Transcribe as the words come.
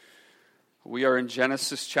We are in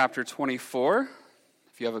Genesis chapter 24.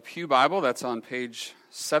 If you have a pew Bible, that's on page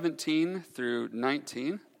 17 through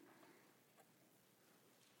 19.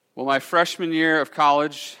 Well, my freshman year of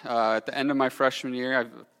college, at the end of my freshman year,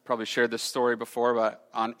 I've probably shared this story before, but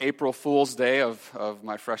on April Fool's Day of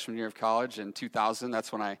my freshman year of college in 2000,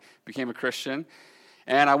 that's when I became a Christian.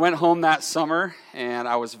 And I went home that summer, and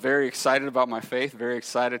I was very excited about my faith, very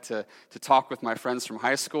excited to talk with my friends from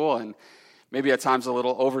high school, and maybe at times a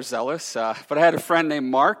little overzealous. But I had a friend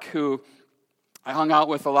named Mark who I hung out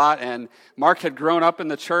with a lot, and Mark had grown up in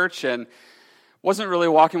the church and wasn't really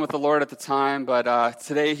walking with the Lord at the time, but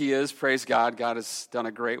today he is, praise God. God has done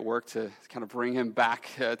a great work to kind of bring him back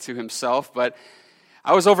to himself. But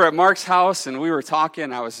I was over at Mark's house, and we were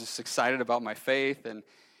talking. I was just excited about my faith, and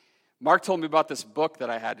Mark told me about this book that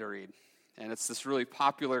I had to read. And it's this really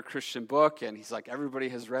popular Christian book, and he's like, everybody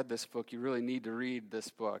has read this book. You really need to read this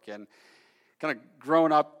book. And kind of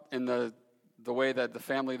growing up in the way that the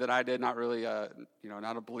family that I did, not really,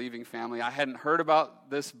 not a believing family, I hadn't heard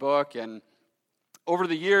about this book, and over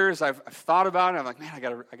the years I've thought about it. I'm like, man, I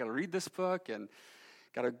gotta read this book, and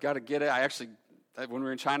gotta get it. I actually, when we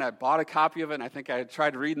were in China, I bought a copy of it, and I think I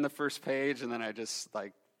tried reading the first page, and then I just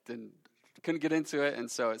couldn't get into it,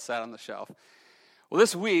 and so it sat on the shelf. Well,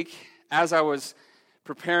 this week, as I was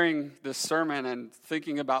preparing this sermon and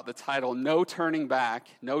thinking about the title, No Turning Back,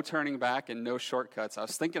 and No Shortcuts, I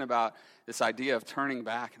was thinking about this idea of turning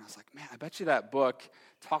back, and I was like, man, I bet you that book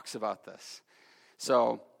talks about this.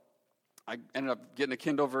 So I ended up getting a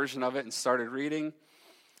Kindle version of it and started reading.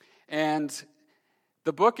 And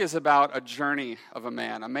the book is about a journey of a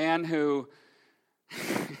man who,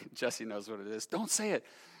 Jesse knows what it is, don't say it.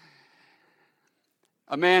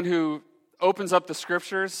 A man who opens up the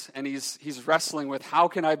scriptures, and he's wrestling with, how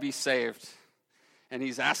can I be saved? And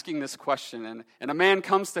he's asking this question, and a man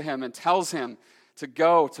comes to him and tells him to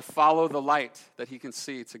go, to follow the light that he can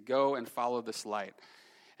see, to go and follow this light,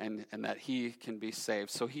 and that he can be saved.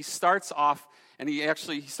 So he starts off, and he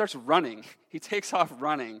starts running. He takes off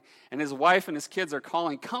running, and his wife and his kids are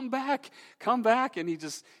calling, come back, and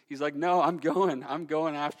he's like, no, I'm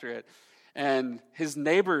going after it. And his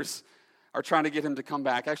neighbors are trying to get him to come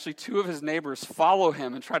back. Actually, two of his neighbors follow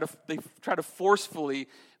him and try to forcefully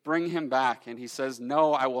bring him back. And he says,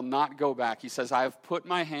 no, I will not go back. He says, I have put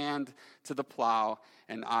my hand to the plow,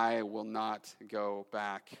 and I will not go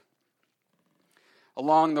back.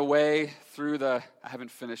 Along the way through I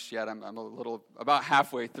haven't finished yet. I'm about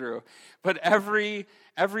halfway through. But every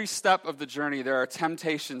step of the journey, there are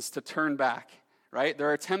temptations to turn back, right? There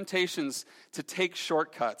are temptations to take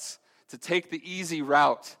shortcuts, to take the easy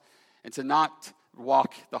route, and to not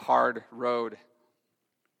walk the hard road.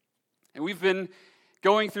 And we've been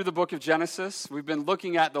going through the book of Genesis. We've been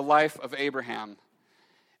looking at the life of Abraham.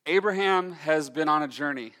 Abraham has been on a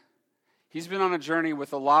journey. He's been on a journey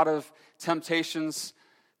with a lot of temptations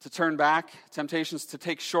to turn back, temptations to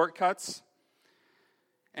take shortcuts.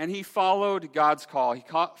 And he followed God's call. He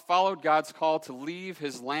followed God's call to leave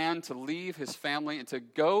his land, to leave his family, and to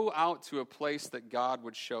go out to a place that God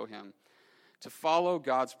would show him, to follow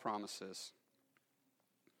God's promises.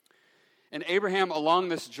 And Abraham, along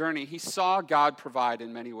this journey, he saw God provide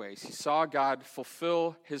in many ways. He saw God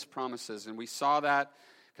fulfill his promises, and we saw that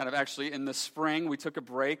kind of actually in the spring. We took a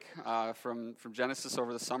break from Genesis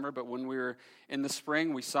over the summer, but when we were in the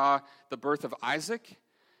spring, we saw the birth of Isaac.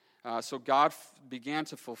 So God began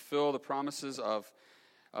to fulfill the promises of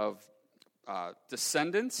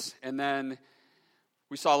descendants, and then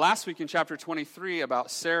we saw last week in chapter 23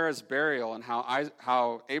 about Sarah's burial and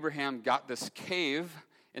how Abraham got this cave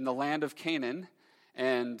in the land of Canaan,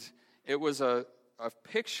 and it was a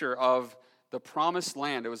picture of the promised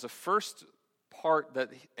land. It was the first part that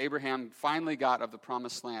Abraham finally got of the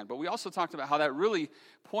promised land. But we also talked about how that really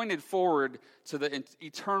pointed forward to the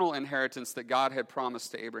eternal inheritance that God had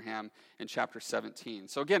promised to Abraham in chapter 17.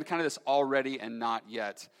 So again, kind of this already and not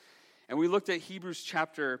yet. And we looked at Hebrews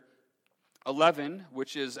chapter 11,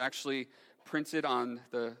 which is actually printed on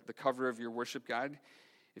the cover of your worship guide,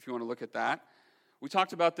 if you want to look at that. We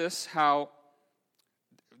talked about this, how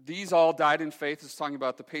these all died in faith. It's talking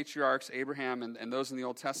about the patriarchs, Abraham and those in the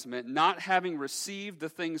Old Testament, not having received the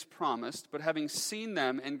things promised, but having seen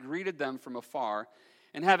them and greeted them from afar,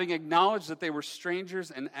 and having acknowledged that they were strangers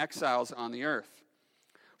and exiles on the earth.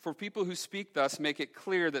 For people who speak thus make it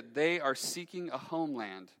clear that they are seeking a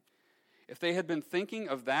homeland. If they had been thinking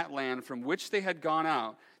of that land from which they had gone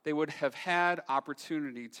out, they would have had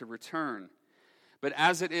opportunity to return. But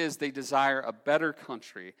as it is, they desire a better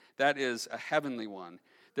country, that is, a heavenly one.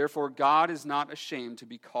 Therefore, God is not ashamed to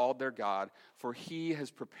be called their God, for he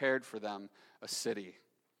has prepared for them a city.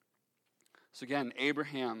 So again,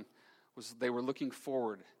 Abraham was they were looking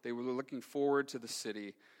forward. They were looking forward to the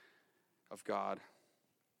city of God.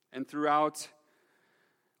 And throughout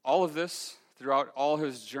all of this, throughout all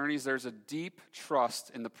his journeys, there's a deep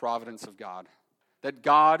trust in the providence of God. That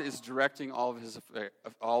God is directing all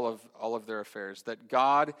of their affairs. That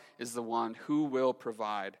God is the one who will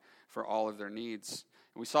provide for all of their needs.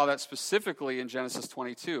 And we saw that specifically in Genesis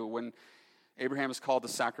 22 when Abraham is called to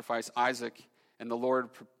sacrifice Isaac, and the Lord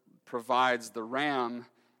provides the ram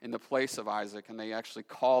in the place of Isaac, and they actually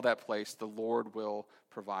call that place the Lord will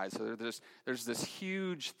provide. So there's this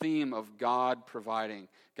huge theme of God providing.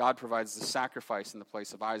 God provides the sacrifice in the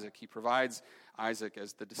place of Isaac. He provides Isaac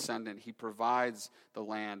as the descendant. He provides the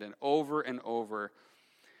land. And over,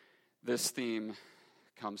 this theme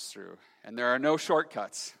comes through. And there are no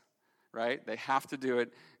shortcuts, right? They have to do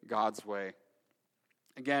it God's way.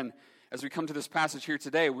 Again, as we come to this passage here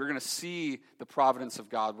today, we're going to see the providence of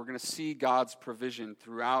God. We're going to see God's provision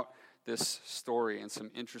throughout this story in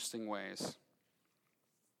some interesting ways.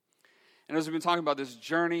 And as we've been talking about this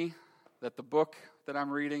journey that the book that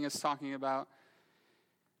I'm reading is talking about,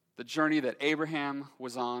 the journey that Abraham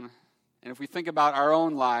was on, and if we think about our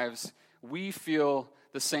own lives, we feel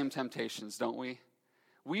the same temptations, don't we?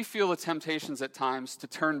 We feel the temptations at times to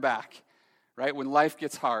turn back, right, when life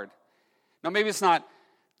gets hard. Now, maybe it's not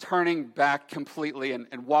turning back completely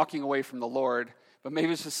and walking away from the Lord, but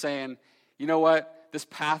maybe it's just saying, you know what, this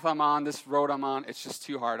path I'm on, this road I'm on, it's just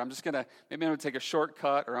too hard. I'm gonna take a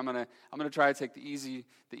shortcut, or I'm gonna try to take the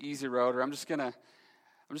easy road, or I'm just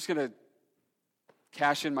gonna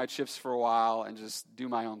cash in my chips for a while and just do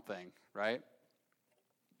my own thing, right?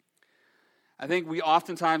 I think we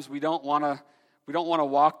oftentimes don't want to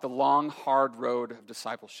walk the long, hard road of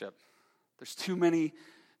discipleship. There's too many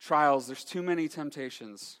trials, there's too many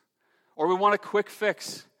temptations. Or we want a quick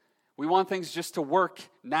fix. We want things just to work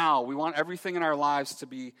now. We want everything in our lives to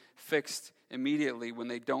be fixed immediately when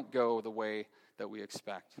they don't go the way that we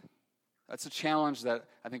expect. That's a challenge that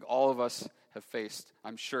I think all of us have faced,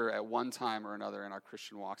 I'm sure, at one time or another in our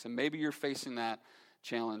Christian walks. And maybe you're facing that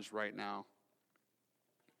challenge right now.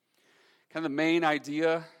 Kind of the main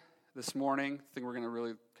idea this morning, the thing we're going to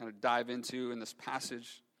really kind of dive into in this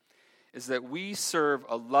passage, is that we serve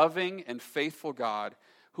a loving and faithful God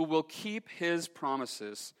who will keep his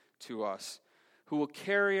promises to us, who will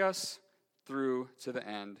carry us through to the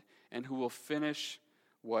end, and who will finish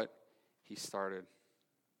what he started.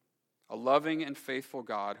 A loving and faithful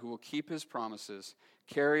God who will keep his promises,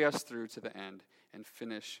 carry us through to the end, and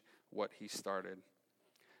finish what he started.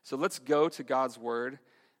 So let's go to God's word.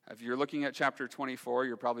 If you're looking at chapter 24,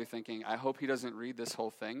 you're probably thinking, I hope he doesn't read this whole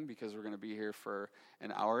thing because we're going to be here for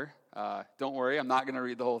an hour. Don't worry, I'm not going to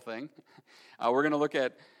read the whole thing. We're going to look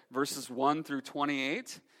at verses 1 through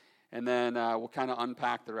 28, and then we'll kind of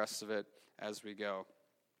unpack the rest of it as we go.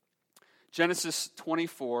 Genesis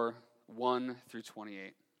 24, 1 through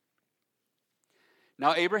 28.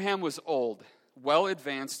 Now Abraham was old, well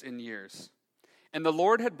advanced in years, and the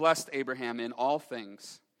Lord had blessed Abraham in all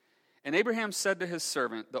things. And Abraham said to his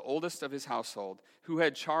servant, the oldest of his household, who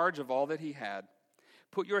had charge of all that he had,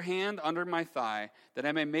 put your hand under my thigh, that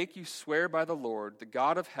I may make you swear by the Lord, the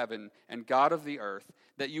God of heaven and God of the earth,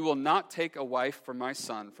 that you will not take a wife for my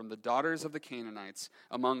son from the daughters of the Canaanites,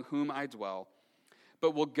 among whom I dwell,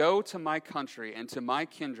 but will go to my country and to my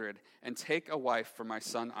kindred, and take a wife for my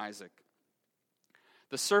son Isaac.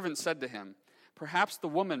 The servant said to him, perhaps the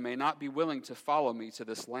woman may not be willing to follow me to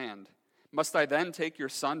this land. Must I then take your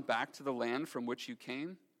son back to the land from which you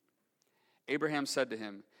came? Abraham said to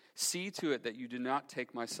him, see to it that you do not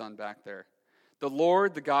take my son back there. The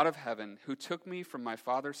Lord, the God of heaven, who took me from my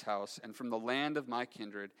father's house and from the land of my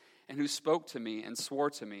kindred, and who spoke to me and swore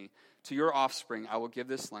to me, to your offspring I will give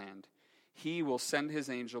this land. He will send his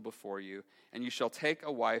angel before you, and you shall take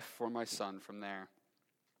a wife for my son from there.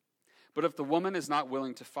 But if the woman is not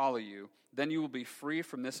willing to follow you, then you will be free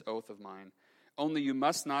from this oath of mine. Only you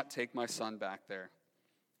must not take my son back there.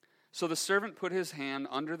 So the servant put his hand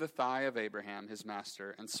under the thigh of Abraham, his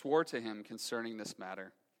master, and swore to him concerning this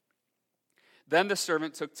matter. Then the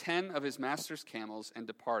servant took 10 of his master's camels and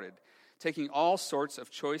departed, taking all sorts of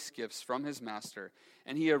choice gifts from his master.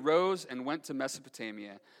 And he arose and went to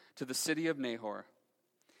Mesopotamia, to the city of Nahor.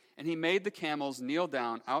 And he made the camels kneel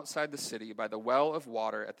down outside the city by the well of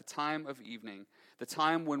water at the time of evening, the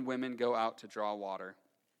time when women go out to draw water.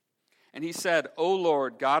 And he said, O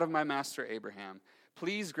Lord, God of my master Abraham,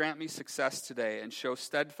 please grant me success today and show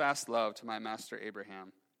steadfast love to my master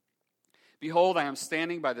Abraham. Behold, I am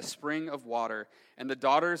standing by the spring of water, and the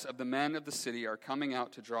daughters of the men of the city are coming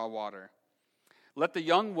out to draw water. Let the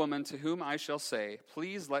young woman to whom I shall say,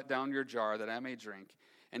 please let down your jar that I may drink,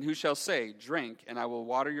 and who shall say, 'Drink, and I will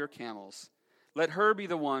water your camels,' let her be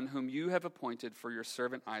the one whom you have appointed for your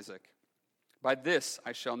servant Isaac. By this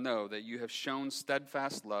I shall know that you have shown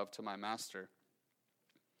steadfast love to my master."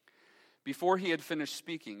 Before he had finished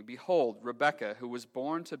speaking, behold, Rebekah, who was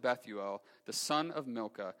born to Bethuel, the son of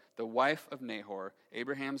Milcah, the wife of Nahor,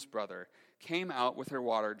 Abraham's brother, came out with her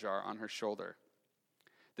water jar on her shoulder.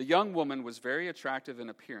 The young woman was very attractive in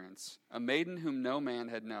appearance, a maiden whom no man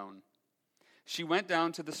had known. She went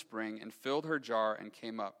down to the spring and filled her jar and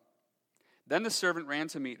came up. Then the servant ran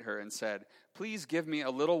to meet her and said, "Please give me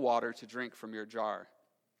a little water to drink from your jar."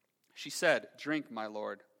 She said, "Drink, my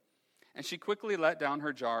lord." And she quickly let down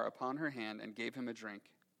her jar upon her hand and gave him a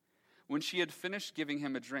drink. When she had finished giving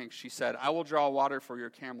him a drink, she said, "I will draw water for your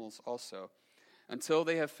camels also, until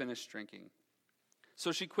they have finished drinking."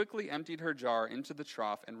 So she quickly emptied her jar into the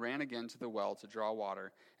trough and ran again to the well to draw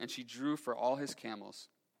water, and she drew for all his camels.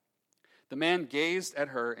 The man gazed at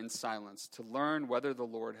her in silence to learn whether the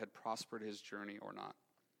Lord had prospered his journey or not.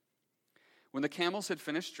 When the camels had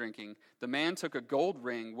finished drinking, the man took a gold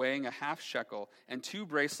ring weighing a half shekel and 2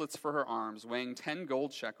 bracelets for her arms weighing 10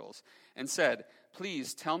 gold shekels, and said,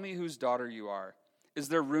 "Please tell me whose daughter you are. Is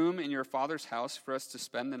there room in your father's house for us to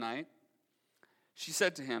spend the night?" She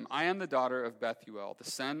said to him, "I am the daughter of Bethuel, the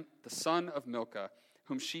son of Milcah,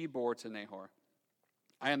 whom she bore to Nahor.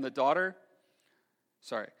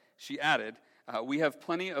 She added, "We have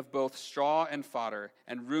plenty of both straw and fodder,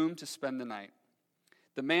 and room to spend the night."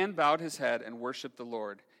 The man bowed his head and worshipped the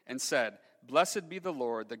Lord, and said, "Blessed be the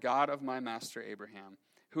Lord, the God of my master Abraham,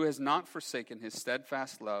 who has not forsaken his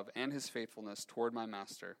steadfast love and his faithfulness toward my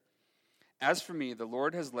master. As for me, the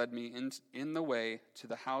Lord has led me in the way to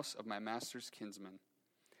the house of my master's kinsman."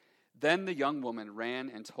 Then the young woman ran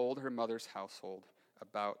and told her mother's household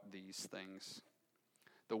about these things.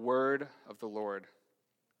 The word of the Lord.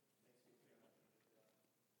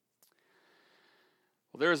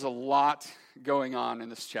 Well, there is a lot going on in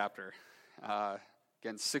this chapter.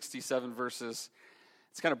 Again, 67 verses.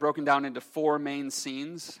 It's kind of broken down into 4 main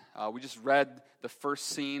scenes. We just read the first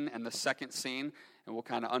scene and the second scene, and we'll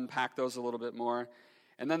kind of unpack those a little bit more.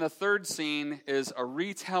 And then the third scene is a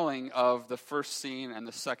retelling of the first scene and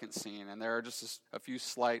the second scene, and there are just a few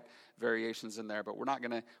slight variations in there, but we're not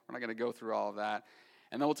gonna go through all of that.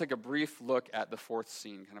 And then we'll take a brief look at the fourth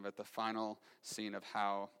scene, kind of at the final scene of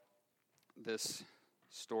how this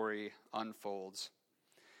story unfolds.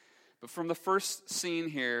 But from the first scene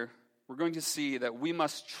here, we're going to see that we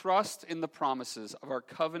must trust in the promises of our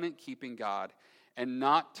covenant-keeping God and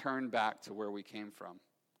not turn back to where we came from.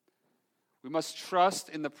 We must trust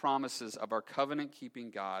in the promises of our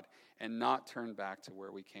covenant-keeping God and not turn back to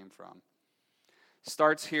where we came from.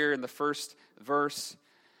 Starts here in the first verse,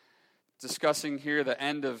 discussing here the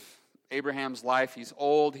end of Abraham's life. He's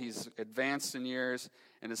old, he's advanced in years,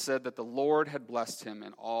 and it said that the Lord had blessed him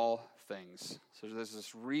in all things. So there's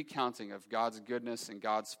this recounting of God's goodness and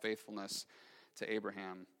God's faithfulness to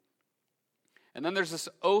Abraham. And then there's this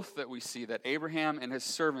oath that we see that Abraham and his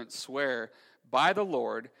servant swear by the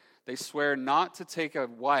Lord. They swear not to take a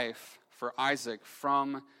wife for Isaac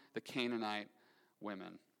from the Canaanite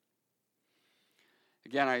women.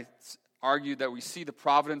 Again, I argued that we see the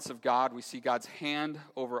providence of God. We see God's hand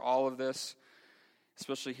over all of this,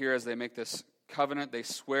 especially here as they make this covenant. They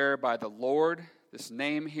swear by the Lord. This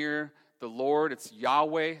name here, the Lord, it's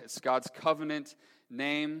Yahweh. It's God's covenant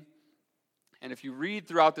name. And if you read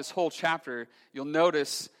throughout this whole chapter, you'll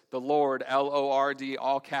notice the Lord, L-O-R-D,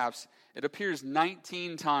 all caps. It appears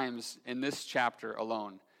 19 times in this chapter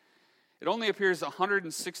alone. It only appears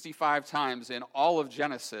 165 times in all of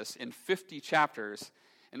Genesis in 50 chapters.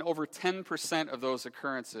 And over 10% of those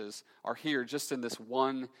occurrences are here just in this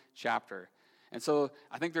one chapter. And so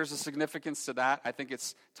I think there's a significance to that. I think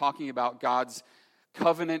it's talking about God's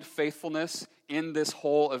covenant faithfulness in this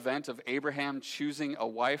whole event of Abraham choosing a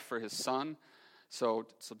wife for his son. So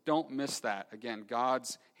don't miss that. Again,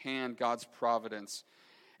 God's hand, God's providence.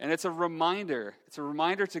 And it's a reminder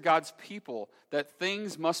to God's people that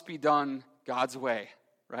things must be done God's way,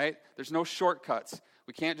 right? There's no shortcuts.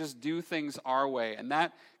 We can't just do things our way. And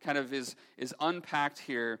that kind of is unpacked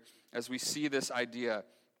here as we see this idea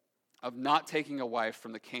of not taking a wife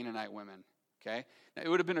from the Canaanite women, okay? Now, it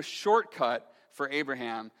would have been a shortcut for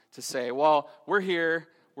Abraham to say, well, we're here,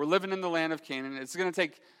 we're living in the land of Canaan. It's going to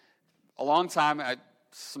take a long time.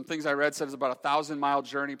 Some things I read said it's about 1,000-mile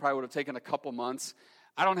journey, probably would have taken a couple months.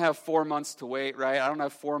 I don't have 4 months to wait, right? I don't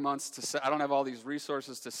have 4 months I don't have all these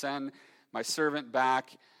resources to send my servant back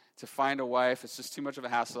to find a wife. It's just too much of a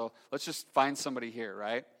hassle. Let's just find somebody here,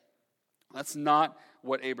 right? That's not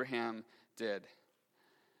what Abraham did.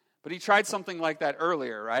 But he tried something like that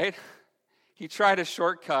earlier, right? he tried a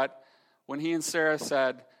shortcut when he and Sarah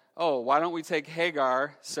said, oh, why don't we take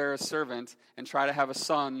Hagar, Sarah's servant, and try to have a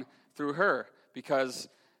son through her? Because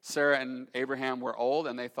Sarah and Abraham were old,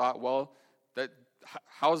 and they thought, well,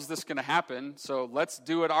 how is this going to happen? So let's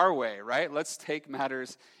do it our way, right? Let's take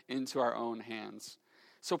matters into our own hands.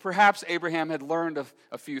 So perhaps Abraham had learned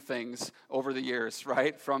a few things over the years,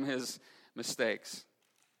 right, from his mistakes.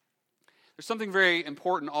 There's something very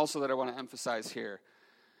important also that I want to emphasize here.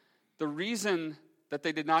 The reason that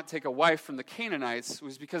they did not take a wife from the Canaanites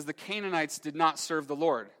was because the Canaanites did not serve the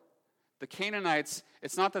Lord. The Canaanites,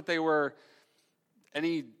 it's not that they were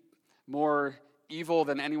any more evil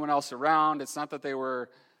than anyone else around. It's not that they were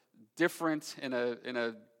different in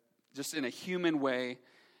a human way.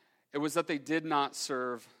 It was that they did not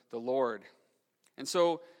serve the Lord. And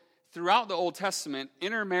so throughout the Old Testament,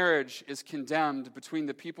 intermarriage is condemned between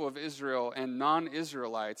the people of Israel and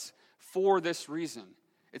non-Israelites for this reason.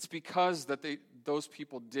 It's because that those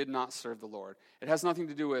people did not serve the Lord. It has nothing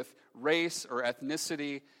to do with race or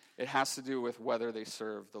ethnicity. It has to do with whether they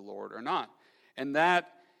serve the Lord or not. And that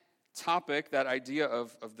topic, that idea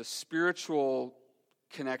of the spiritual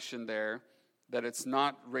connection there, that it's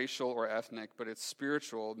not racial or ethnic, but it's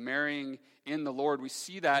spiritual, marrying in the Lord, we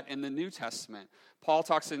see that in the New Testament. Paul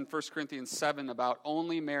talks in 1 Corinthians 7 about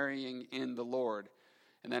only marrying in the Lord.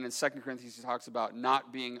 And then in 2 Corinthians he talks about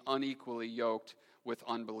not being unequally yoked with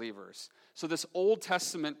unbelievers. So this Old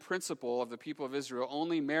Testament principle of the people of Israel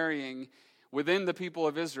only marrying within the people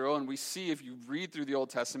of Israel, and we see, if you read through the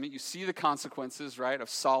Old Testament, you see the consequences, right, of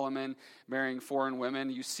Solomon marrying foreign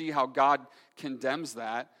women. You see how God condemns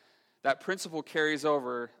that. That principle carries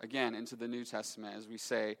over, again, into the New Testament as we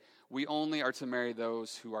say, we only are to marry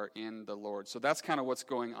those who are in the Lord. So that's kind of what's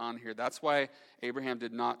going on here. That's why Abraham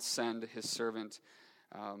did not send his servant,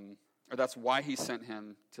 or that's why he sent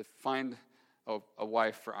him to find a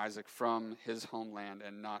wife for Isaac from his homeland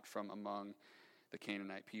and not from among the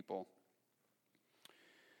Canaanite people.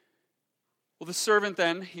 Well, the servant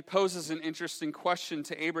then, he poses an interesting question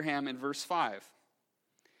to Abraham in verse 5.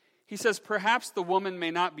 He says, perhaps the woman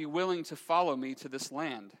may not be willing to follow me to this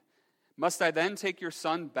land. Must I then take your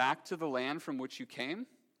son back to the land from which you came?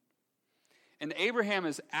 And Abraham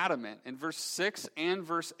is adamant in verse 6 and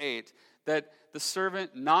verse 8 that the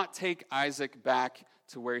servant not take Isaac back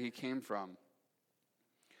to where he came from.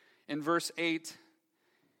 In verse 8,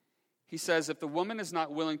 he says, if the woman is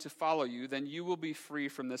not willing to follow you, then you will be free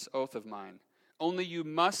from this oath of mine. Only you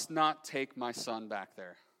must not take my son back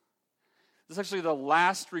there. This is actually the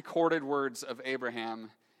last recorded words of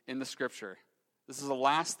Abraham in the scripture. This is the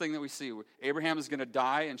last thing that we see. Abraham is going to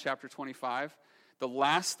die in chapter 25. The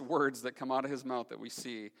last words that come out of his mouth that we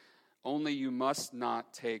see, only you must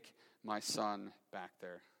not take my son back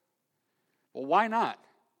there. Well, why not?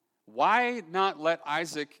 Why not let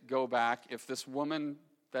Isaac go back if this woman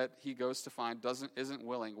that he goes to find isn't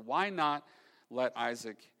willing? Why not let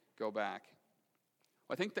Isaac go back?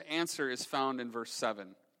 Well, I think the answer is found in verse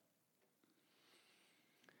 7.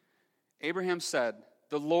 Abraham said,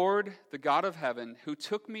 the Lord, the God of heaven, who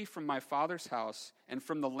took me from my father's house and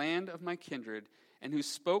from the land of my kindred, and who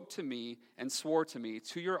spoke to me and swore to me,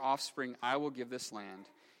 to your offspring I will give this land.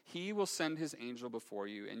 He will send his angel before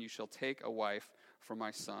you, and you shall take a wife for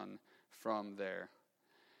my son from there.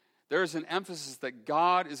 There is an emphasis that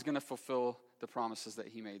God is going to fulfill the promises that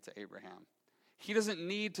he made to Abraham. He doesn't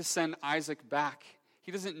need to send Isaac back.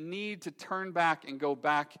 He doesn't need to turn back and go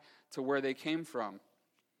back to where they came from.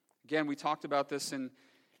 Again, we talked about this in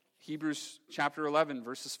Hebrews chapter 11,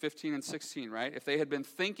 verses 15 and 16, right? If they had been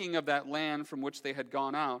thinking of that land from which they had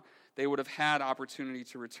gone out, they would have had opportunity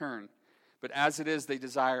to return. But as it is, they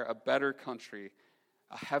desire a better country,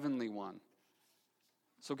 a heavenly one.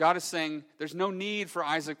 So God is saying there's no need for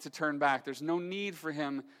Isaac to turn back. There's no need for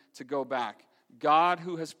him to go back. God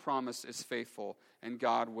who has promised is faithful, and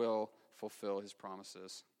God will fulfill his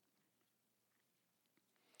promises.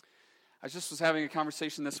 I just was having a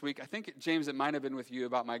conversation this week. I think, James, it might have been with you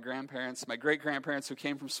about my grandparents, my great-grandparents who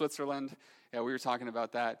came from Switzerland. Yeah, we were talking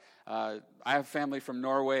about that. I have family from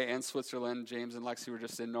Norway and Switzerland. James and Lexi were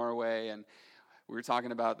just in Norway, and we were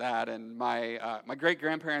talking about that. And my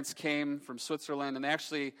great-grandparents came from Switzerland,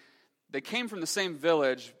 and they came from the same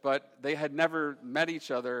village, but they had never met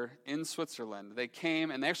each other in Switzerland. They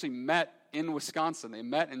came, and they actually met in Wisconsin. They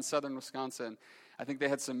met in southern Wisconsin. I think they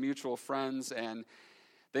had some mutual friends, and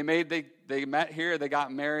they met here, they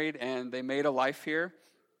got married, and they made a life here.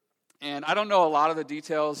 And I don't know a lot of the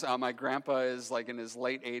details. My grandpa is like in his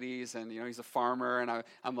late 80s, and he's a farmer, and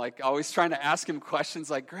I'm like always trying to ask him questions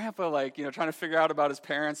like, Grandpa, trying to figure out about his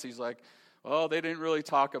parents. He's like, well, they didn't really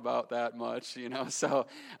talk about that much, so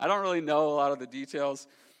I don't really know a lot of the details.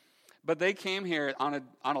 But they came here on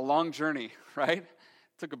a long journey, right?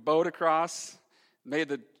 Took a boat across, made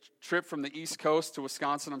the trip from the East Coast to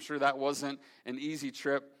Wisconsin. I'm sure that wasn't an easy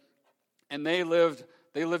trip. And they lived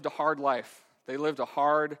a hard life. They lived a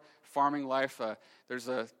hard farming life. There's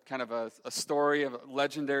a kind of a story, a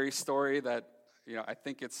legendary story that, I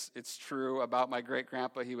think it's true about my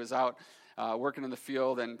great-grandpa. He was out working in the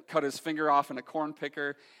field and cut his finger off in a corn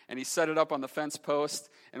picker, and he set it up on the fence post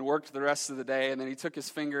and worked the rest of the day, and then he took his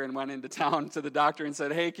finger and went into town to the doctor and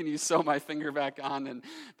said, "Hey, can you sew my finger back on?" And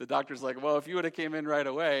the doctor's like, "Well, if you would have came in right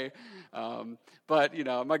away." But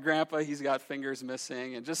my grandpa, he's got fingers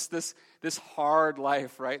missing, and just this hard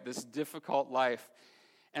life, right? This difficult life.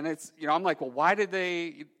 And it's, I'm like, well, why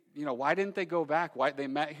didn't they go back? Why they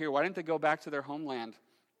met here? Why didn't they go back to their homeland?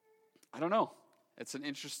 I don't know. It's an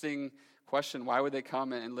interesting question. Why would they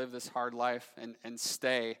come and live this hard life and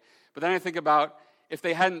stay? But then I think about if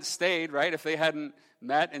they hadn't stayed, right? If they hadn't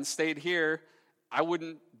met and stayed here, I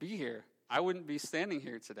wouldn't be here. I wouldn't be standing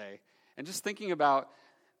here today. And just thinking about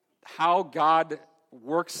how God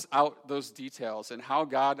works out those details and how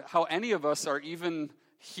any of us are even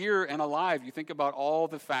here and alive. You think about all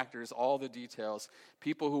the factors, all the details,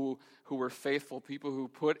 people who were faithful, people who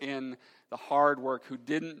put in the hard work, who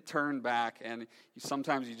didn't turn back, and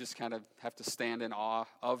sometimes you just kind of have to stand in awe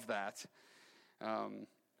of that.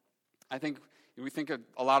 I think we think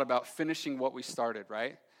a lot about finishing what we started,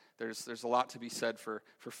 right? There's a lot to be said for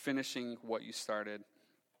finishing what you started.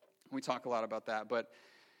 We talk a lot about that, but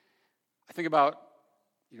I think about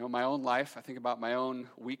my own life. I think about my own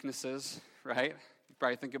weaknesses, right? You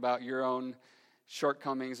probably think about your own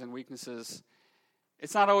shortcomings and weaknesses.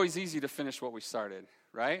 It's not always easy to finish what we started,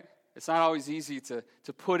 right? It's not always easy to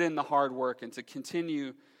put in the hard work and to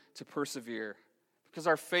continue to persevere because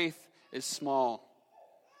our faith is small.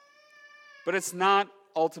 But it's not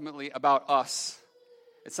ultimately about us.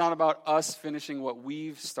 It's not about us finishing what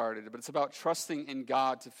we've started, but it's about trusting in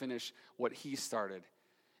God to finish what He started.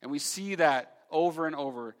 And we see that over and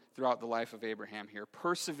over throughout the life of Abraham here,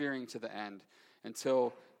 persevering to the end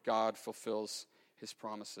until God fulfills His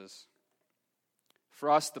promises. For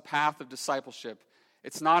us, the path of discipleship,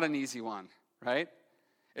 it's not an easy one, right?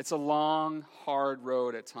 It's a long, hard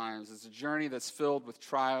road at times. It's a journey that's filled with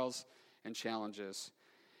trials and challenges.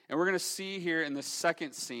 And we're going to see here in this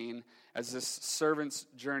second scene, as this servant's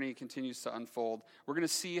journey continues to unfold, we're going to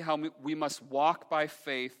see how we must walk by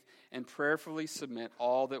faith and prayerfully submit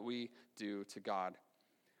all that we do to God.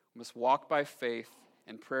 We must walk by faith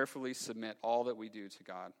and prayerfully submit all that we do to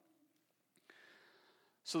God.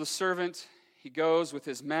 So the servant, he goes with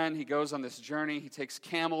his men, he goes on this journey, he takes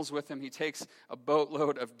camels with him, he takes a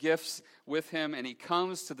boatload of gifts with him, and he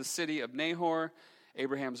comes to the city of Nahor,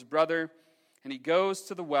 Abraham's brother, and he goes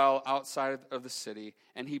to the well outside of the city,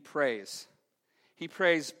 and he prays. He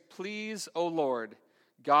prays, "Please, O Lord,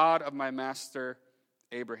 God of my master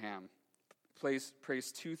Abraham."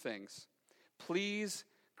 Prays two things. Please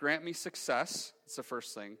grant me success. That's the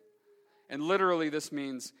first thing. And literally this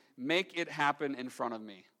means make it happen in front of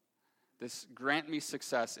me. This grant me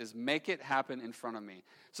success is make it happen in front of me.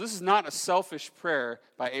 So this is not a selfish prayer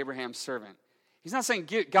by Abraham's servant. He's not saying,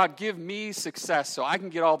 God, give me success so I can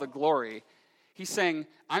get all the glory. He's saying,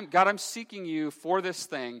 God, I'm seeking you for this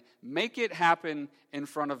thing. Make it happen in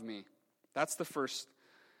front of me. That's the first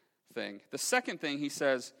thing. The second thing, he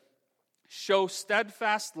says, show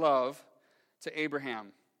steadfast love to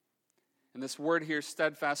Abraham. And this word here,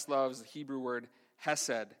 steadfast love, is the Hebrew word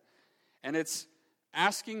hesed. And it's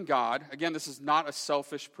asking God, again, this is not a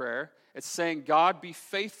selfish prayer. It's saying, God, be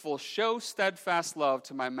faithful, show steadfast love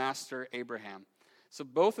to my master Abraham. So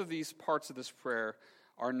both of these parts of this prayer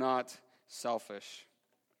are not selfish.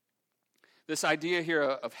 This idea here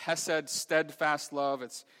of hesed, steadfast love,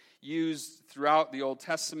 it's used throughout the Old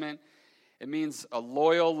Testament. It means a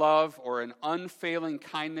loyal love or an unfailing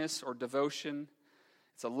kindness or devotion.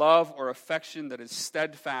 It's a love or affection that is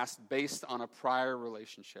steadfast based on a prior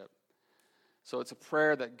relationship. So it's a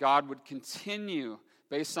prayer that God would continue,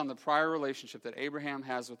 based on the prior relationship that Abraham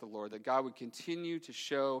has with the Lord, that God would continue to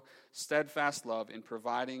show steadfast love in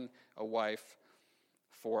providing a wife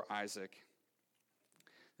for Isaac.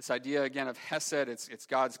 This idea, again, of hesed, it's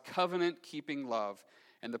God's covenant-keeping love.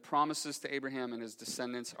 And the promises to Abraham and his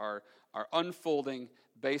descendants are unfolding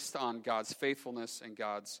based on God's faithfulness and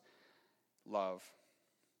God's love.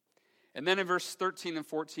 And then in verse 13 and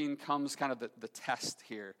 14 comes kind of the test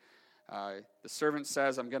here. The servant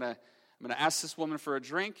says, I'm going to ask this woman for a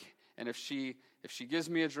drink, and if she gives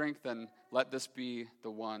me a drink, then let this be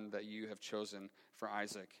the one that you have chosen for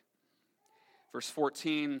Isaac. Verse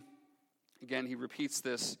 14, again, he repeats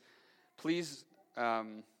this. Please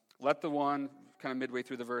let the one, kind of midway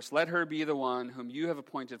through the verse, let her be the one whom you have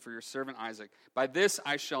appointed for your servant Isaac. By this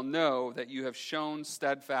I shall know that you have shown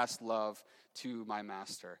steadfast love to my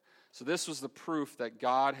master. So this was the proof that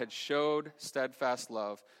God had showed steadfast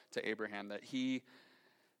love to Abraham, that he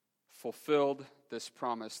fulfilled this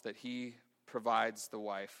promise, that he provides the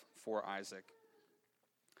wife for Isaac.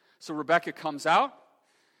 So Rebekah comes out.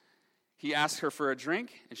 He asks her for a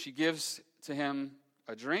drink, and she gives to him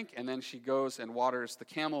a drink, and then she goes and waters the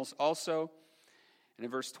camels also. And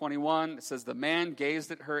in verse 21, it says, the man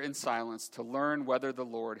gazed at her in silence to learn whether the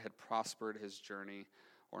Lord had prospered his journey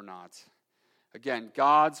or not. Again,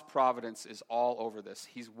 God's providence is all over this.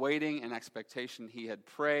 He's waiting in expectation. He had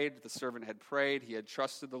prayed, the servant had prayed, he had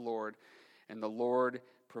trusted the Lord, and the Lord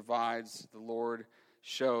provides, the Lord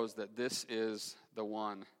shows that this is the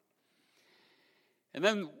one. And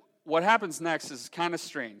then what happens next is kind of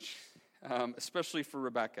strange, especially for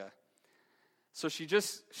Rebekah. So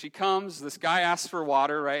she comes, this guy asks for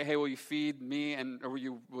water, right? Hey, will you feed me, or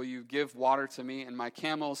will you give water to me and my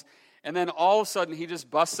camels? And then all of a sudden, he just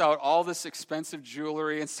busts out all this expensive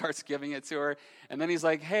jewelry and starts giving it to her. And then he's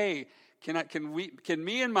like, hey, can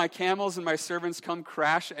me and my camels and my servants come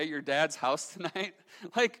crash at your dad's house tonight?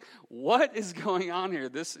 Like, what is going on here?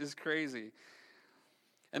 This is crazy.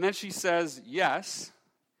 And then she says, yes.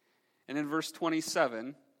 And in verse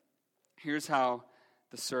 27, here's how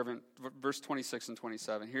the servant, verse 26 and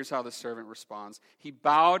 27, here's how the servant responds. He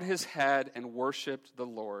bowed his head and worshiped the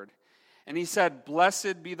Lord. And he said,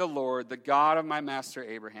 blessed be the Lord, the God of my master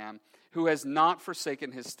Abraham, who has not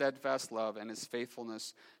forsaken his steadfast love and his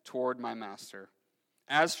faithfulness toward my master.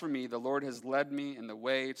 As for me, the Lord has led me in the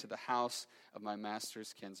way to the house of my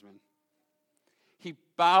master's kinsman. He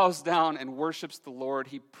bows down and worships the Lord.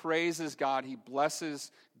 He praises God. He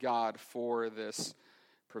blesses God for this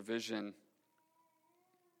provision.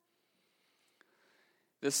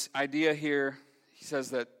 This idea here, he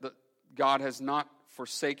says that God has not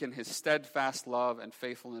forsaken his steadfast love and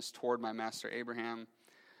faithfulness toward my master Abraham.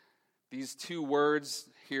 These two words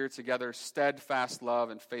here together, steadfast love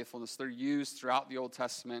and faithfulness, they're used throughout the Old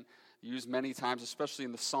Testament, used many times, especially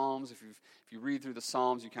in the Psalms. If you read through the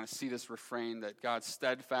Psalms, you kind of see this refrain that God's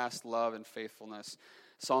steadfast love and faithfulness.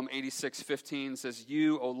 Psalm 86:15 says,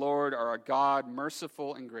 you, O Lord, are a God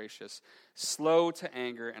merciful and gracious, slow to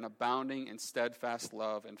anger and abounding in steadfast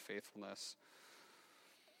love and faithfulness.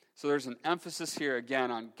 So there's an emphasis here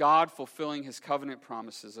again on God fulfilling his covenant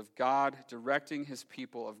promises, of God directing his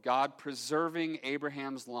people, of God preserving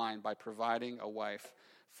Abraham's line by providing a wife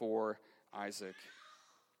for Isaac.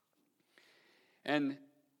 And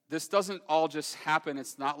this doesn't all just happen.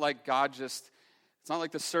 It's not like it's not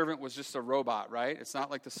like the servant was just a robot, right? It's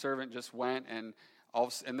not like the servant just went and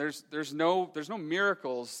there's no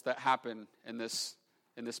miracles that happen in this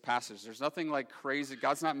passage. There's nothing like crazy.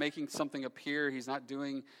 God's not making something appear. He's not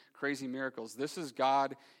doing crazy miracles. This is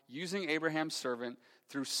God using Abraham's servant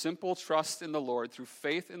through simple trust in the Lord, through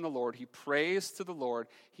faith in the Lord. He prays to the Lord.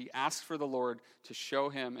 He asks for the Lord to show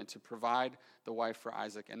him and to provide the wife for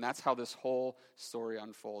Isaac. And that's how this whole story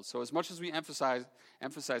unfolds. So as much as we emphasize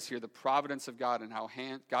here the providence of God and how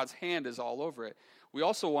God's hand is all over it, we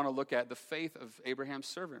also want to look at the faith of Abraham's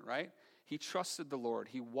servant, right? He trusted the Lord.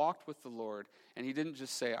 He walked with the Lord. And he didn't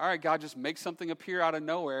just say, all right, God, just make something appear out of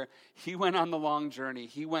nowhere. He went on the long journey.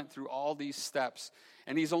 He went through all these steps.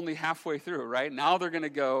 And he's only halfway through, right? Now they're going to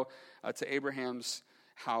go to Abraham's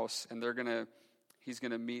house, and he's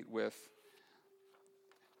going to meet with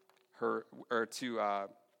her, or to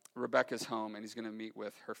Rebekah's home, and he's going to meet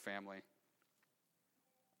with her family.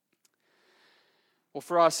 Well,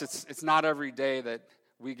 for us, it's not every day that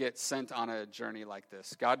we get sent on a journey like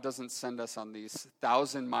this. God doesn't send us on these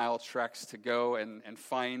 1,000-mile treks to go and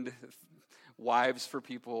find wives for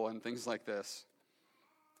people and things like this.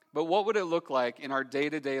 But what would it look like in our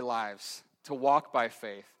day-to-day lives to walk by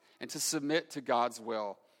faith and to submit to God's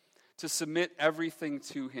will, to submit everything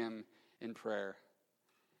to him in prayer?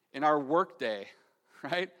 In our work day,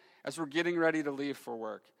 right? As we're getting ready to leave for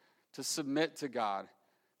work, to submit to God,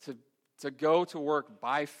 to go to work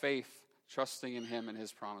by faith, trusting in him and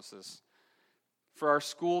his promises. For our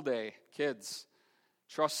school day, kids,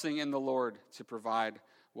 trusting in the Lord to provide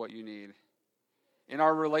what you need. In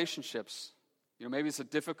our relationships, maybe it's a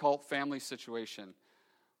difficult family situation.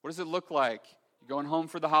 What does it look like? You're going home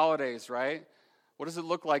for the holidays, right? What does it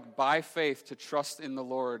look like by faith to trust in the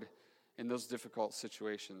Lord in those difficult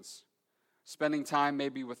situations? Spending time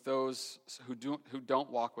maybe with those who don't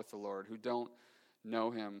walk with the Lord, who don't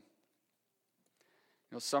know him.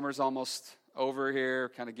 Summer's almost over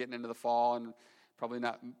here, kind of getting into the fall, and probably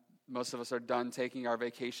not, most of us are done taking our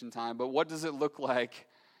vacation time. But what does it look like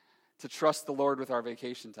to trust the Lord with our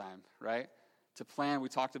vacation time, right? To plan, we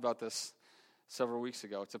talked about this several weeks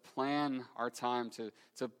ago, to plan our time, to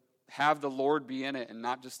have the Lord be in it and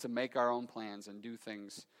not just to make our own plans and do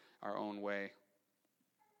things our own way.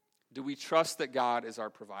 Do we trust that God is our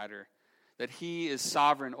provider, that he is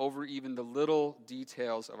sovereign over even the little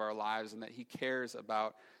details of our lives and that he cares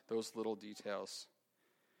about those little details?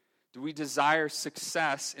 Do we desire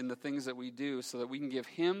success in the things that we do so that we can give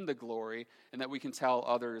him the glory and that we can tell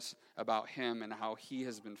others about him and how he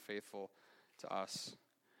has been faithful to us?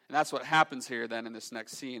 And that's what happens here then in this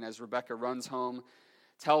next scene as Rebekah runs home,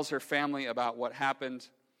 tells her family about what happened.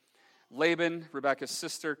 Laban, Rebekah's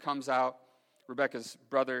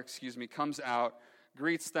brother, comes out,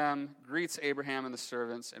 greets them, greets Abraham and the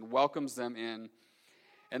servants, and welcomes them in.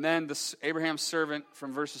 And then Abraham's servant,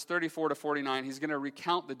 from verses 34 to 49, he's going to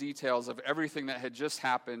recount the details of everything that had just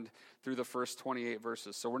happened through the first 28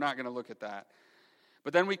 verses. So we're not going to look at that.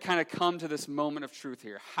 But then we kind of come to this moment of truth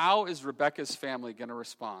here. How is Rebekah's family going to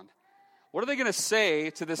respond? What are they going to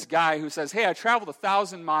say to this guy who says, hey, I traveled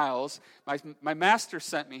 1,000 miles. My master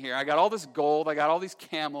sent me here. I got all this gold. I got all these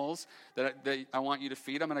camels that I want you to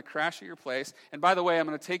feed. I'm going to crash at your place. And by the way, I'm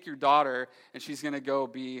going to take your daughter, and she's going to go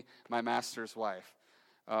be my master's wife.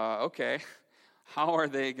 Okay, how are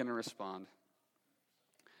they going to respond?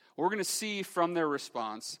 We're going to see from their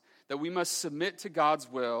response that we must submit to God's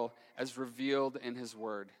will as revealed in his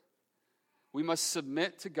word. We must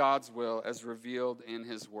submit to God's will as revealed in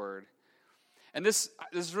his word. And this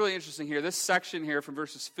is really interesting here. This section here from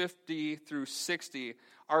verses 50 through 60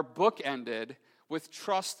 are bookended with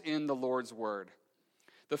trust in the Lord's word.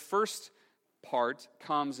 The first part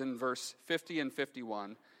comes in verse 50 and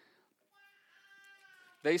 51.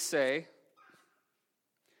 They say,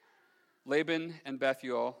 Laban and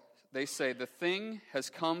Bethuel, they say, the thing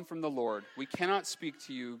has come from the Lord. We cannot speak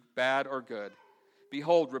to you bad or good.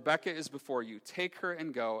 Behold, Rebekah is before you. Take her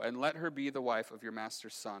and go, and let her be the wife of your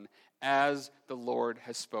master's son, as the Lord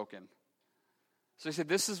has spoken. So he said,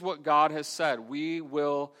 this is what God has said. We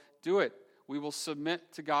will do it. We will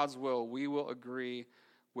submit to God's will. We will agree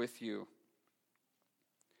with you.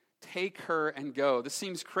 Take her and go. This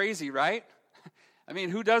seems crazy, right? I mean,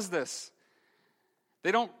 who does this?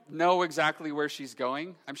 They don't know exactly where she's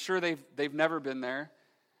going. I'm sure they've never been there.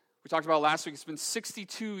 We talked about last week, it's been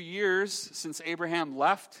 62 years since Abraham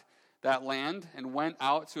left that land and went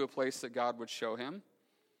out to a place that God would show him.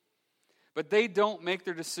 But they don't make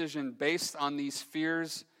their decision based on these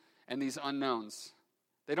fears and these unknowns.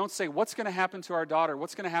 They don't say, what's going to happen to our daughter?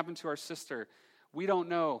 What's going to happen to our sister? We don't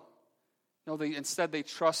know. No, instead they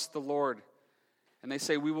trust the Lord. And they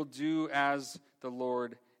say, we will do as the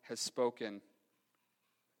Lord has spoken.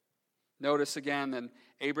 Notice again, then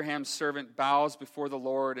Abraham's servant bows before the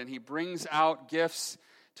Lord, and he brings out gifts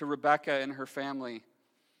to Rebekah and her family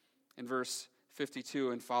in verse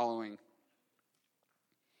 52 and following.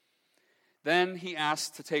 Then he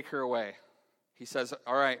asks to take her away. He says,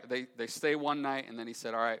 all right, they stay one night, and then he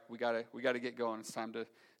said, all right, we gotta get going. It's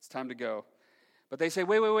time to go. But they say,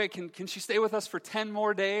 wait, can she stay with us for 10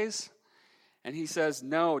 more days? And he says,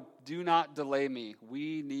 no, do not delay me.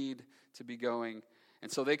 We need to be going.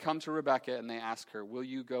 And so they come to Rebekah and they ask her, will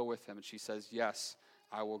you go with him? And she says, yes,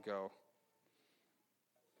 I will go.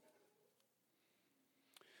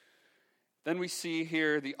 Then we see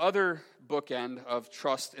here the other bookend of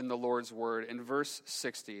trust in the Lord's word in verse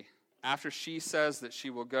 60. After she says that she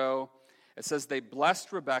will go, it says, they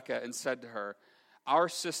blessed Rebekah and said to her, our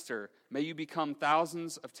sister, may you become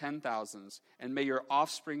thousands of 10,000s, and may your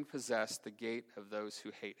offspring possess the gate of those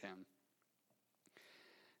who hate him.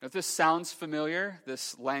 Now, if this sounds familiar,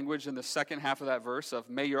 this language in the second half of that verse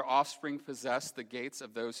of may your offspring possess the gates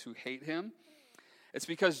of those who hate him, it's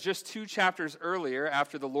because just 2 chapters earlier,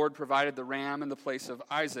 after the Lord provided the ram in the place of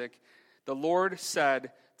Isaac, the Lord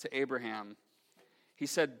said to Abraham, he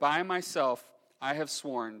said, by myself I have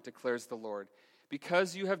sworn, declares the Lord,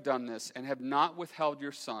 because you have done this and have not withheld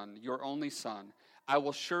your son, your only son, I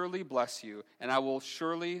will surely bless you, and I will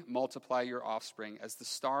surely multiply your offspring as the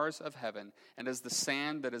stars of heaven and as the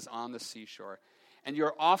sand that is on the seashore. And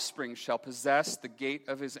your offspring shall possess the gate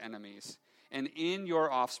of his enemies. And in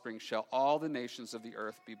your offspring shall all the nations of the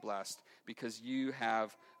earth be blessed, because you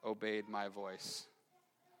have obeyed my voice.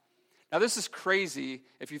 Now this is crazy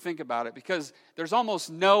if you think about it, because there's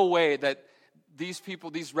almost no way that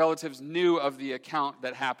these relatives knew of the account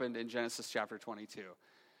that happened in Genesis chapter 22.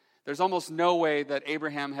 There's almost no way that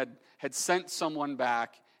Abraham had sent someone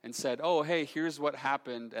back and said, oh, hey, here's what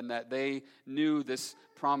happened, and that they knew this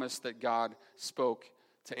promise that God spoke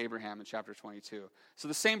to Abraham in chapter 22. So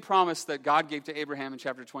the same promise that God gave to Abraham in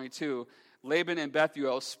chapter 22, Laban and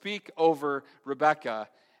Bethuel speak over Rebekah,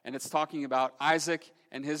 and it's talking about Isaac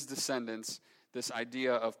and his descendants, this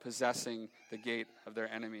idea of possessing the gate of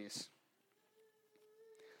their enemies.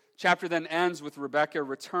 Chapter then ends with Rebekah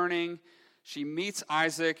returning. She meets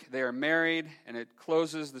Isaac. They are married, and it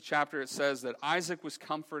closes the chapter. It says that Isaac was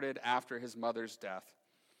comforted after his mother's death.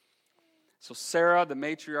 So Sarah, the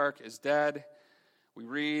matriarch, is dead. We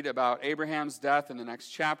read about Abraham's death in the next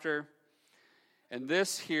chapter. And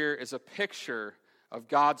this here is a picture of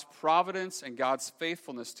God's providence and God's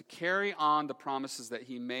faithfulness to carry on the promises that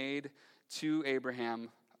he made to Abraham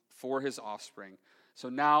for his offspring. So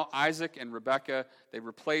now Isaac and Rebekah, they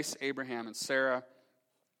replace Abraham and Sarah.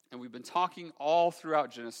 And we've been talking all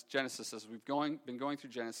throughout Genesis as we've been going through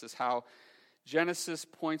Genesis, how Genesis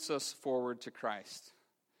points us forward to Christ.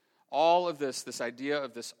 All of this idea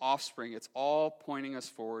of this offspring, it's all pointing us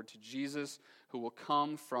forward to Jesus, who will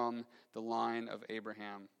come from the line of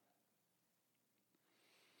Abraham.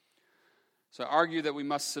 So I argue that we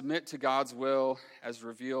must submit to God's will as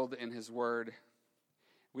revealed in his word.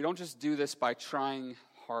 We don't just do this by trying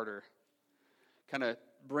harder, kind of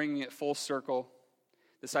bringing it full circle.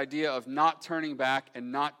 This idea of not turning back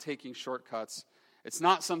and not taking shortcuts, it's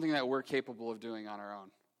not something that we're capable of doing on our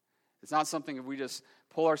own. It's not something if we just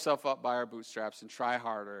pull ourselves up by our bootstraps and try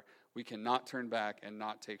harder, we cannot turn back and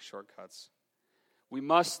not take shortcuts. We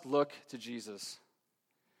must look to Jesus.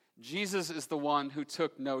 Jesus is the one who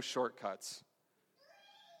took no shortcuts.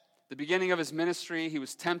 The beginning of his ministry, he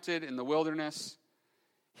was tempted in the wilderness.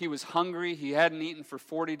 He was hungry. He hadn't eaten for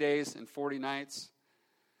 40 days and 40 nights.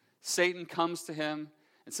 Satan comes to him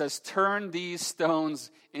and says, turn these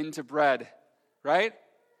stones into bread, right?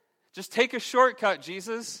 Just take a shortcut,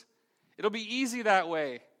 Jesus. It'll be easy that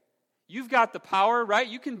way. You've got the power, right?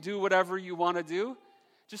 You can do whatever you want to do.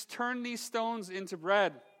 Just turn these stones into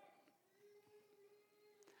bread.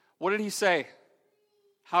 What did he say?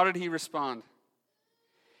 How did he respond?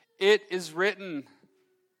 It is written.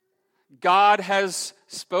 God has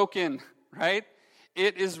spoken, right?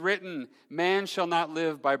 It is written, man shall not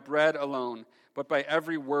live by bread alone, but by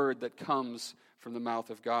every word that comes from the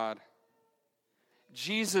mouth of God.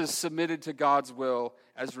 Jesus submitted to God's will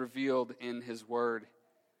as revealed in his word.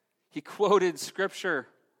 He quoted Scripture.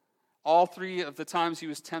 All three of the times he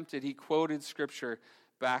was tempted, he quoted Scripture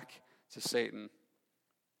back to Satan.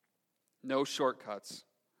 No shortcuts.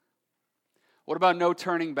 What about no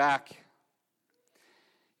turning back?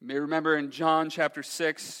 You may remember in John chapter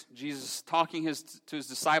 6, Jesus talking to his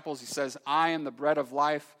disciples, he says, I am the bread of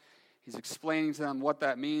life. He's explaining to them what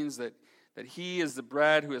that means, that he is the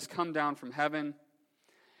bread who has come down from heaven.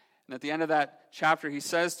 And at the end of that chapter, he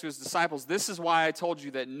says to his disciples, this is why I told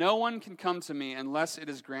you that no one can come to me unless it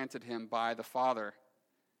is granted him by the Father.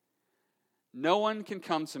 No one can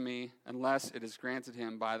come to me unless it is granted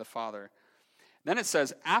him by the Father. Then it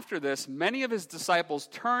says, after this, many of his disciples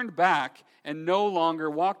turned back and no longer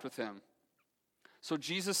walked with him. So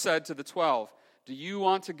Jesus said to the 12, do you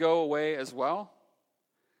want to go away as well?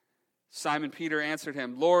 Simon Peter answered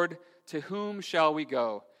him, Lord, to whom shall we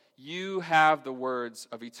go? You have the words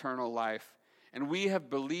of eternal life, and we have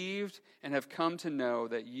believed and have come to know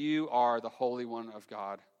that you are the Holy One of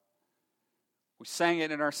God. We sang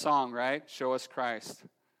it in our song, right? Show us Christ.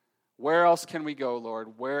 Where else can we go,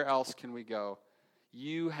 Lord? Where else can we go?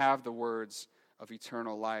 You have the words of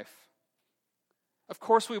eternal life. Of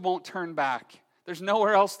course we won't turn back. There's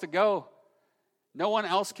nowhere else to go. No one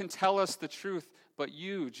else can tell us the truth but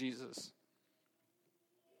you, Jesus.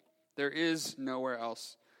 There is nowhere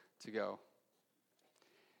else to go.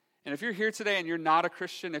 And if you're here today and you're not a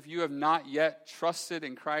Christian, if you have not yet trusted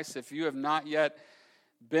in Christ, if you have not yet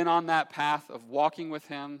been on that path of walking with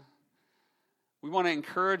him, we want to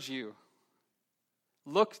encourage you.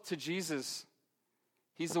 Look to Jesus.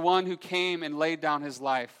 He's the one who came and laid down his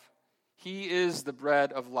life. He is the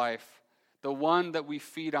bread of life, the one that we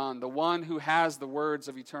feed on, the one who has the words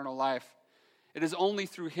of eternal life. It is only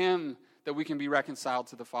through him that we can be reconciled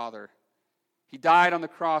to the Father. He died on the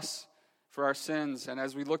cross for our sins, and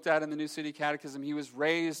as we looked at in the New City Catechism, he was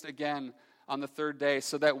raised again on the third day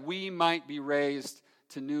so that we might be raised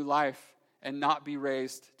to new life and not be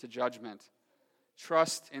raised to judgment.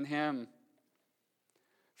 Trust in him.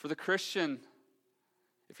 For the Christian,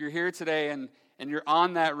 if you're here today and you're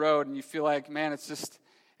on that road and you feel like, man, it's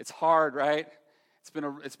hard, right? It's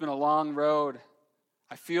been a long road.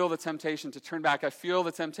 I feel the temptation to turn back. I feel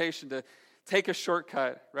the temptation to take a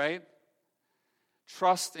shortcut, right?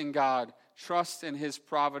 Trust in God. Trust in his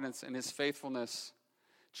providence and his faithfulness.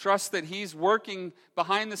 Trust that he's working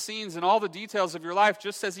behind the scenes in all the details of your life,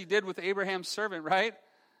 just as he did with Abraham's servant, right?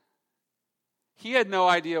 He had no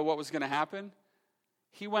idea what was going to happen.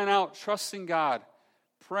 He went out trusting God,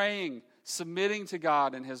 praying, submitting to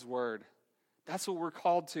God and his word. That's what we're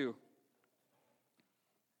called to.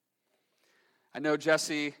 I know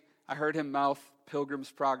Jesse, I heard him mouth Pilgrim's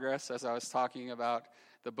Progress as I was talking about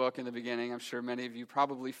the book in the beginning. I'm sure many of you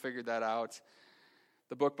probably figured that out.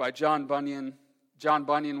 The book by John Bunyan. John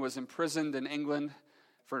Bunyan was imprisoned in England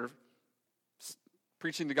for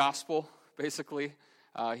preaching the gospel, basically.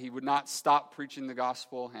 He would not stop preaching the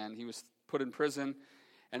gospel, and he was put in prison.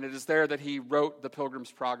 And it is there that he wrote The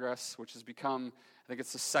Pilgrim's Progress, which has become, I think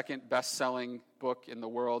it's the second best-selling book in the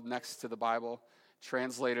world next to the Bible,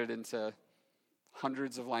 translated into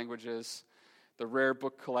hundreds of languages. The rare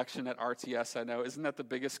book collection at RTS, I know. Isn't that the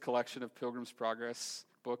biggest collection of Pilgrim's Progress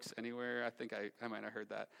books anywhere? I think I might have heard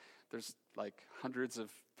that. There's like hundreds of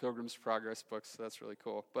Pilgrim's Progress books, so that's really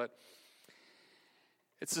cool. But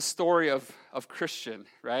it's the story of Christian,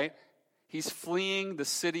 right? He's fleeing the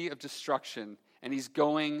city of destruction, and he's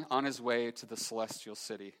going on his way to the celestial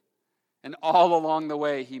city. And all along the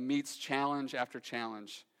way, he meets challenge after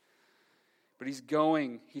challenge. But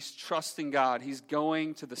he's trusting God. He's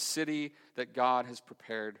going to the city that God has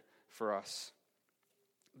prepared for us.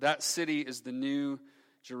 That city is the New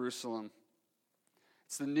Jerusalem.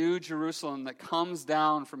 It's the New Jerusalem that comes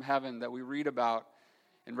down from heaven that we read about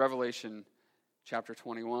in Revelation chapter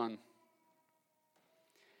 21.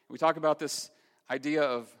 We talk about this idea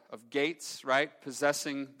of gates, right?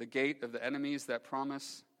 Possessing the gate of the enemies, that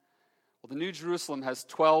promise. Well, the New Jerusalem has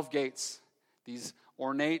 12 gates, these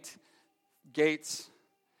ornate gates.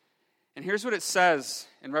 And here's what it says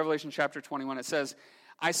in Revelation chapter 21. It says,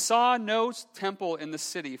 I saw no temple in the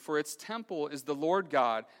city, for its temple is the Lord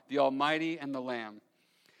God, the Almighty, and the Lamb.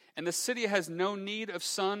 And the city has no need of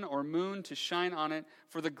sun or moon to shine on it,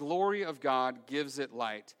 for the glory of God gives it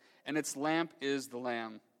light, and its lamp is the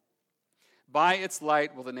Lamb. By its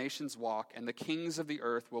light will the nations walk, and the kings of the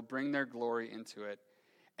earth will bring their glory into it.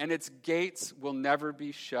 And its gates will never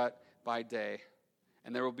be shut by day,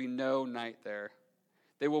 and there will be no night there.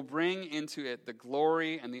 They will bring into it the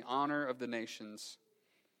glory and the honor of the nations.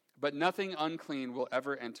 But nothing unclean will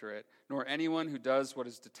ever enter it, nor anyone who does what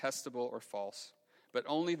is detestable or false, but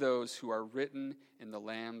only those who are written in the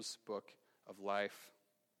Lamb's book of life.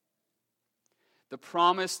 The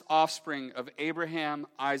promised offspring of Abraham,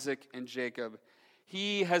 Isaac, and Jacob,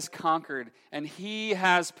 he has conquered, and he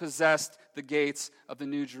has possessed the gates of the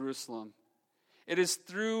New Jerusalem. It is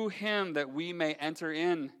through him that we may enter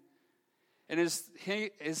in. It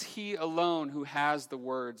is he alone who has the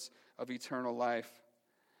words of eternal life.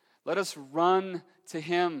 Let us run to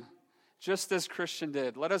him, just as Christian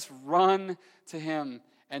did. Let us run to him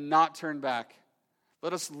and not turn back.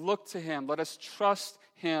 Let us look to him. Let us trust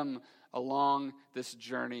him along this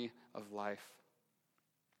journey of life.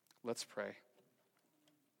 Let's pray.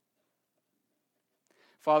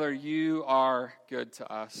 Father, you are good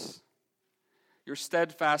to us. Your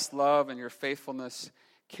steadfast love and your faithfulness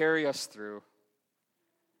carry us through.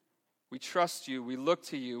 We trust you. We look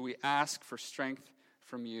to you. We ask for strength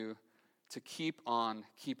from you to keep on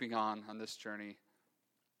keeping on this journey.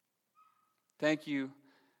 Thank you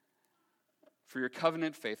for your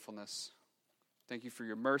covenant faithfulness. Thank you for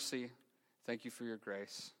your mercy. Thank you for your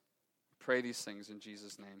grace. We pray these things in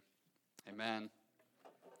Jesus' name. Amen.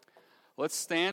 Let's stand.